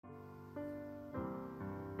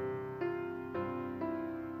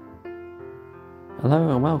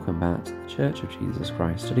Hello and welcome back to the Church of Jesus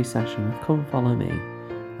Christ study session with Come Follow Me.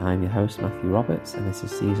 I'm your host Matthew Roberts and this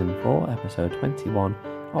is Season 4, Episode 21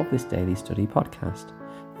 of this daily study podcast.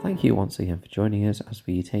 Thank you once again for joining us as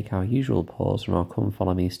we take our usual pause from our Come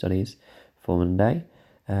Follow Me studies for Monday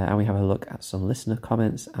and we have a look at some listener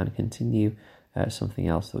comments and continue something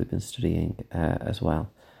else that we've been studying as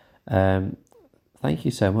well. Thank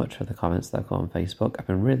you so much for the comments that come on Facebook. I've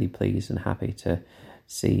been really pleased and happy to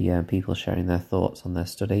see people sharing their thoughts on their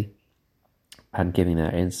study and giving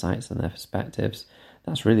their insights and their perspectives.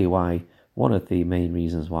 That's really why, one of the main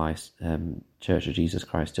reasons why Church of Jesus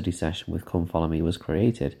Christ study session with Come Follow Me was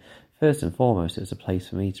created. First and foremost, it was a place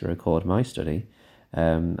for me to record my study.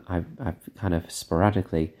 I've kind of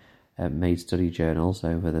sporadically made study journals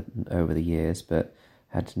over the years, but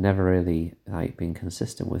had never really been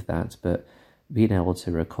consistent with that. But being able to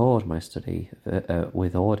record my study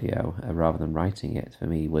with audio rather than writing it for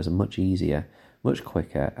me was a much easier, much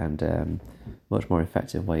quicker and much more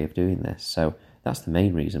effective way of doing this. So that's the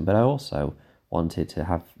main reason. But I also wanted to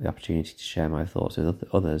have the opportunity to share my thoughts with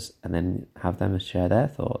others and then have them share their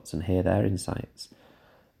thoughts and hear their insights.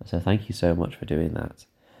 So thank you so much for doing that.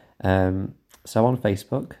 So on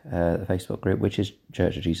Facebook, the Facebook group, which is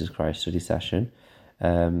Church of Jesus Christ study session,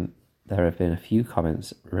 there have been a few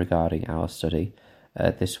comments regarding our study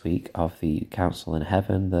this week of the Council in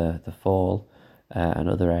Heaven, the fall, and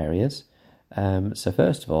other areas. So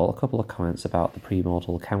first of all, a couple of comments about the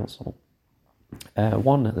Premortal Council.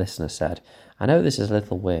 One listener said, "I know this is a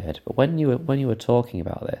little weird, but when you were talking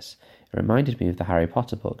about this, it reminded me of the Harry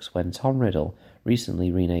Potter books when Tom Riddle,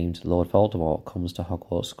 recently renamed Lord Voldemort, comes to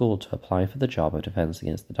Hogwarts School to apply for the job of Defence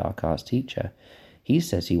Against the Dark Arts teacher. He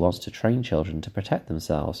says he wants to train children to protect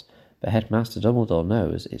themselves, but Headmaster Dumbledore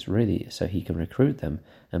knows it's really so he can recruit them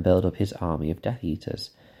and build up his army of Death Eaters.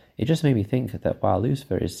 It just made me think that while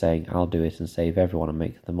Lucifer is saying, 'I'll do it and save everyone and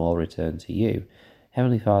make them all return to you,'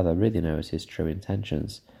 Heavenly Father really knows his true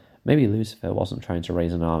intentions. Maybe Lucifer wasn't trying to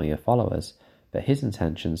raise an army of followers, but his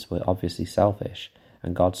intentions were obviously selfish,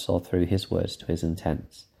 and God saw through his words to his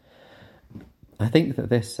intents." I think that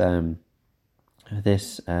this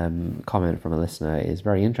comment from a listener is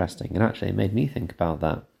very interesting, and actually it made me think about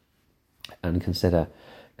that and consider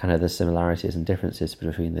kind of the similarities and differences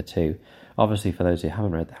between the two. Obviously, for those who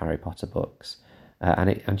haven't read the Harry Potter books,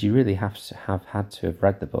 and you really have to have had to have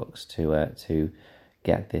read the books to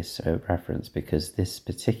get this reference, because this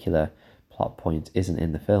particular plot point isn't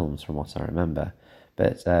in the films, from what I remember.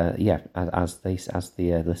 But as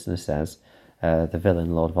the listener says, the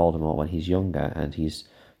villain Lord Voldemort, when he's younger and he's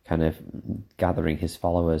kind of gathering his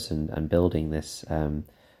followers and building this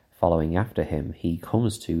following after him, he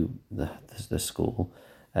comes to the school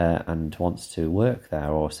and wants to work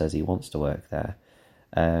there, or says he wants to work there.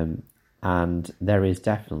 And there is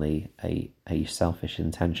definitely a selfish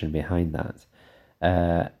intention behind that.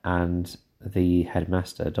 And the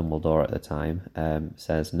headmaster, Dumbledore at the time,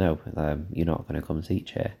 says, "No, you're not going to come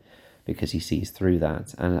teach here," because he sees through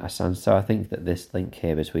that. And so I think that this link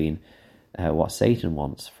here between what Satan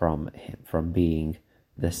wants from being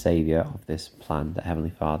the saviour of this plan that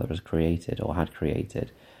Heavenly Father has created or had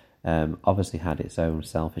created, obviously had its own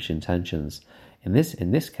selfish intentions. In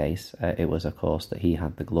this case, it was, of course, that he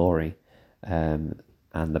had the glory and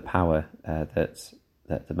the power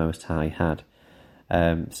that the Most High had.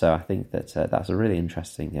 So I think that that's a really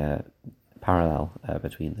interesting parallel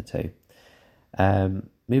between the two.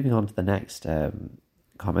 Moving on to the next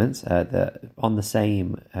comments, on the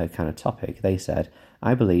same kind of topic, they said,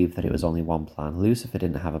 "I believe that it was only one plan. Lucifer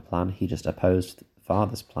didn't have a plan, he just opposed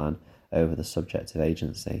Father's plan over the subject of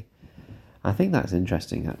agency." I think that's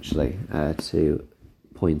interesting, actually, to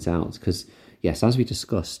point out, because, yes, as we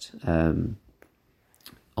discussed on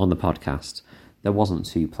the podcast, there wasn't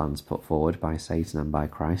two plans put forward by Satan and by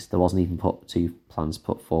Christ. There wasn't even two plans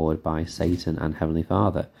put forward by Satan and Heavenly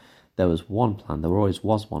Father. There was one plan. There always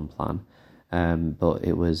was one plan, but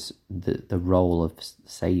it was the role of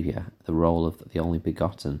Saviour, the role of the only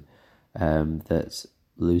begotten, that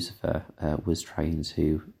Lucifer was trying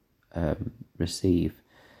to receive.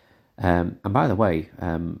 And by the way,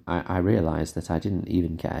 I realised that I didn't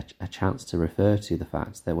even get a chance to refer to the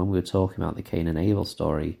fact that when we were talking about the Cain and Abel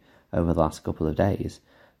story over the last couple of days,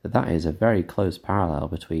 that is a very close parallel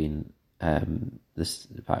between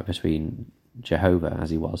between Jehovah, as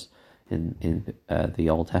he was in the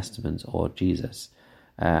Old Testament, or Jesus,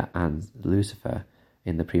 and Lucifer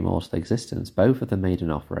in the premortal existence. Both of them made an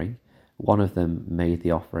offering. One of them made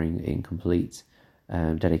the offering in complete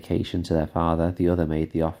dedication to their Father. The other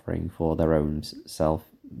made the offering for their own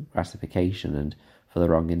self-gratification and for the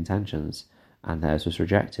wrong intentions, and theirs was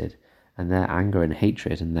rejected. And their anger and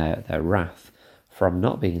hatred and their wrath from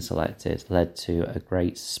not being selected led to a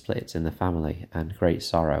great split in the family and great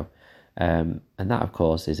sorrow. And that, of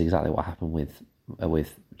course, is exactly what happened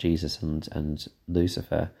with Jesus and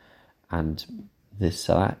Lucifer, and this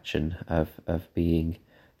selection of being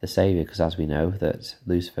the saviour, because as we know that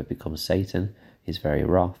Lucifer becomes Satan, he's very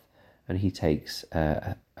wroth, and he takes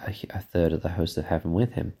a third of the host of heaven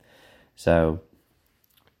with him. So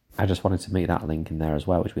I just wanted to make that link in there as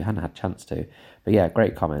well, which we hadn't had a chance to. But yeah,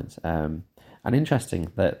 great comment. And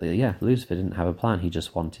interesting that, Lucifer didn't have a plan. He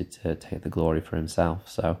just wanted to take the glory for himself.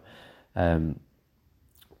 So that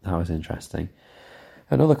was interesting.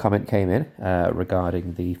 Another comment came in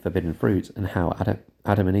regarding the forbidden fruit and how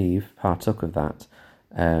Adam and Eve partook of that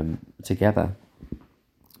together.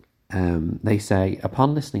 They say,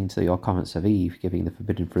 upon listening to your comments of Eve giving the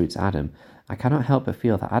forbidden fruit to Adam, I cannot help but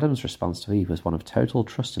feel that Adam's response to Eve was one of total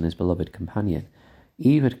trust in his beloved companion.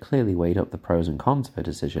 Eve had clearly weighed up the pros and cons of her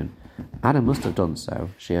decision. Adam must have done so.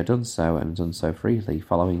 She had done so and done so freely,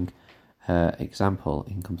 following her example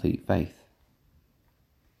in complete faith.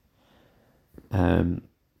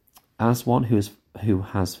 As one who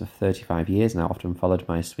has for 35 years now often followed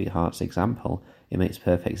my sweetheart's example, it makes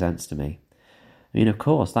perfect sense to me. I mean, of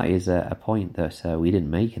course, that is a point that we didn't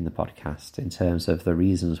make in the podcast in terms of the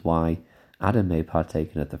reasons why Adam may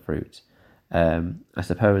partake of the fruit. I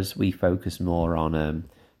suppose we focus more on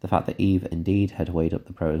the fact that Eve indeed had weighed up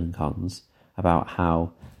the pros and cons, about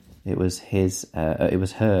how it was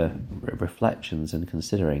her reflections and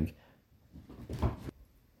considering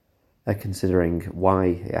why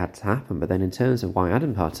it had to happen. But then in terms of why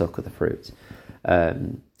Adam partook of the fruit,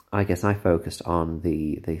 I guess I focused on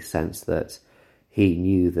the sense that he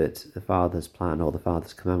knew that the Father's plan or the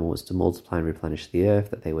Father's commandment was to multiply and replenish the earth,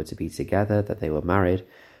 that they were to be together, that they were married.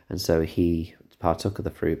 And so he partook of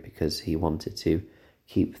the fruit because he wanted to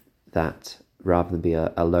keep that rather than be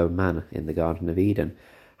a lone man in the Garden of Eden.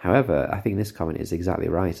 However, I think this comment is exactly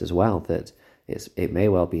right as well, that it may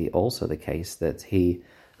well be also the case that he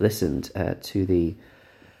listened to the...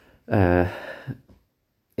 of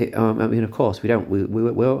course, we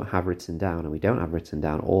won't have written down, and we don't have written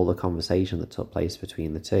down all the conversation that took place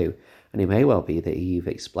between the two. And it may well be that Eve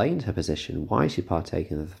explained her position, why she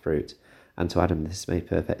partaken of the fruit, and to Adam this made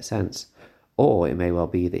perfect sense. Or it may well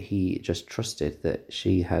be that he just trusted that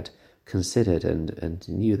she had considered and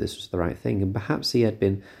knew this was the right thing, and perhaps he had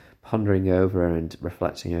been pondering over and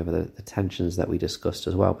reflecting over the tensions that we discussed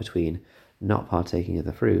as well between not partaking of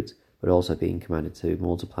the fruit, but also being commanded to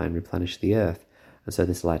multiply and replenish the earth. And so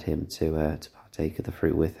this led him to partake of the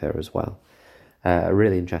fruit with her as well. A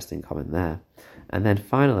really interesting comment there. And then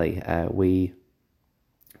finally, we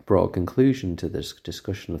brought a conclusion to this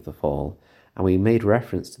discussion of the fall, and we made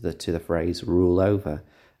reference to the phrase "rule over"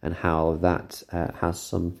 and how that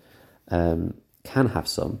can have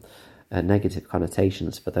some negative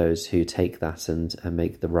connotations for those who take that and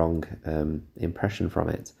make the wrong impression from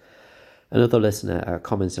it. Another listener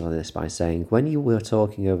commented on this by saying, when you were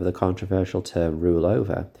talking over the controversial term rule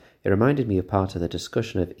over, it reminded me of part of the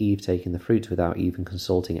discussion of Eve taking the fruit without even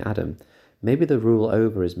consulting Adam. Maybe the rule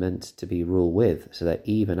over is meant to be rule with, so that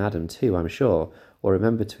Eve and Adam too, I'm sure, will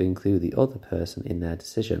remember to include the other person in their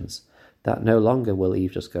decisions. That no longer will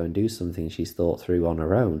Eve just go and do something she's thought through on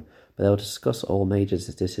her own, but they'll discuss all major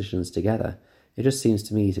decisions together. It just seems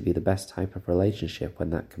to me to be the best type of relationship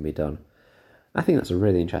when that can be done. I think that's a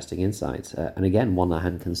really interesting insight, and again, one I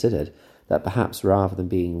hadn't considered, that perhaps rather than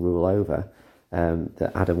being rule over,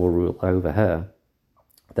 that Adam will rule over her,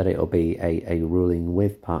 that it'll be a ruling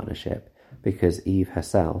with partnership, because Eve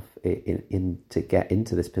herself, to get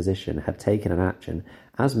into this position, had taken an action,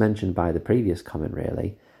 as mentioned by the previous comment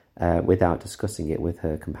really, without discussing it with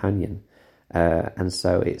her companion. And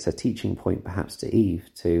so it's a teaching point perhaps to Eve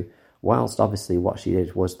to, whilst obviously what she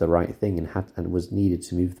did was the right thing and was needed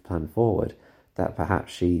to move the plan forward, that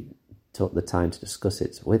perhaps she took the time to discuss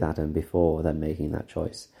it with Adam before then making that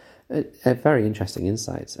choice. A very interesting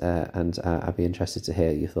insight, and I'd be interested to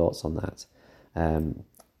hear your thoughts on that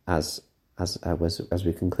as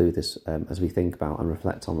we conclude this, as we think about and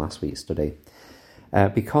reflect on last week's study.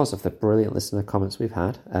 Because of the brilliant listener comments we've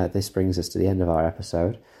had, this brings us to the end of our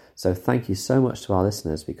episode. So thank you so much to our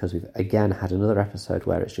listeners, because we've again had another episode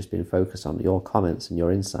where it's just been focused on your comments and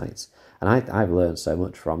your insights. And I've learned so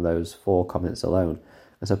much from those 4 comments alone.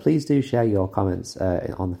 And so please do share your comments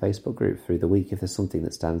on the Facebook group through the week if there's something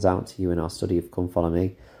that stands out to you in our study of Come Follow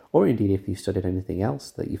Me, or indeed if you've studied anything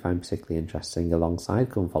else that you find particularly interesting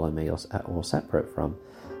alongside Come Follow Me or separate from.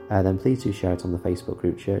 Then please do share it on the Facebook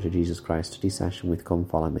group Church of Jesus Christ Study Session with Come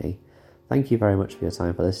Follow Me. Thank you very much for your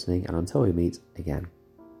time for listening, and until we meet again.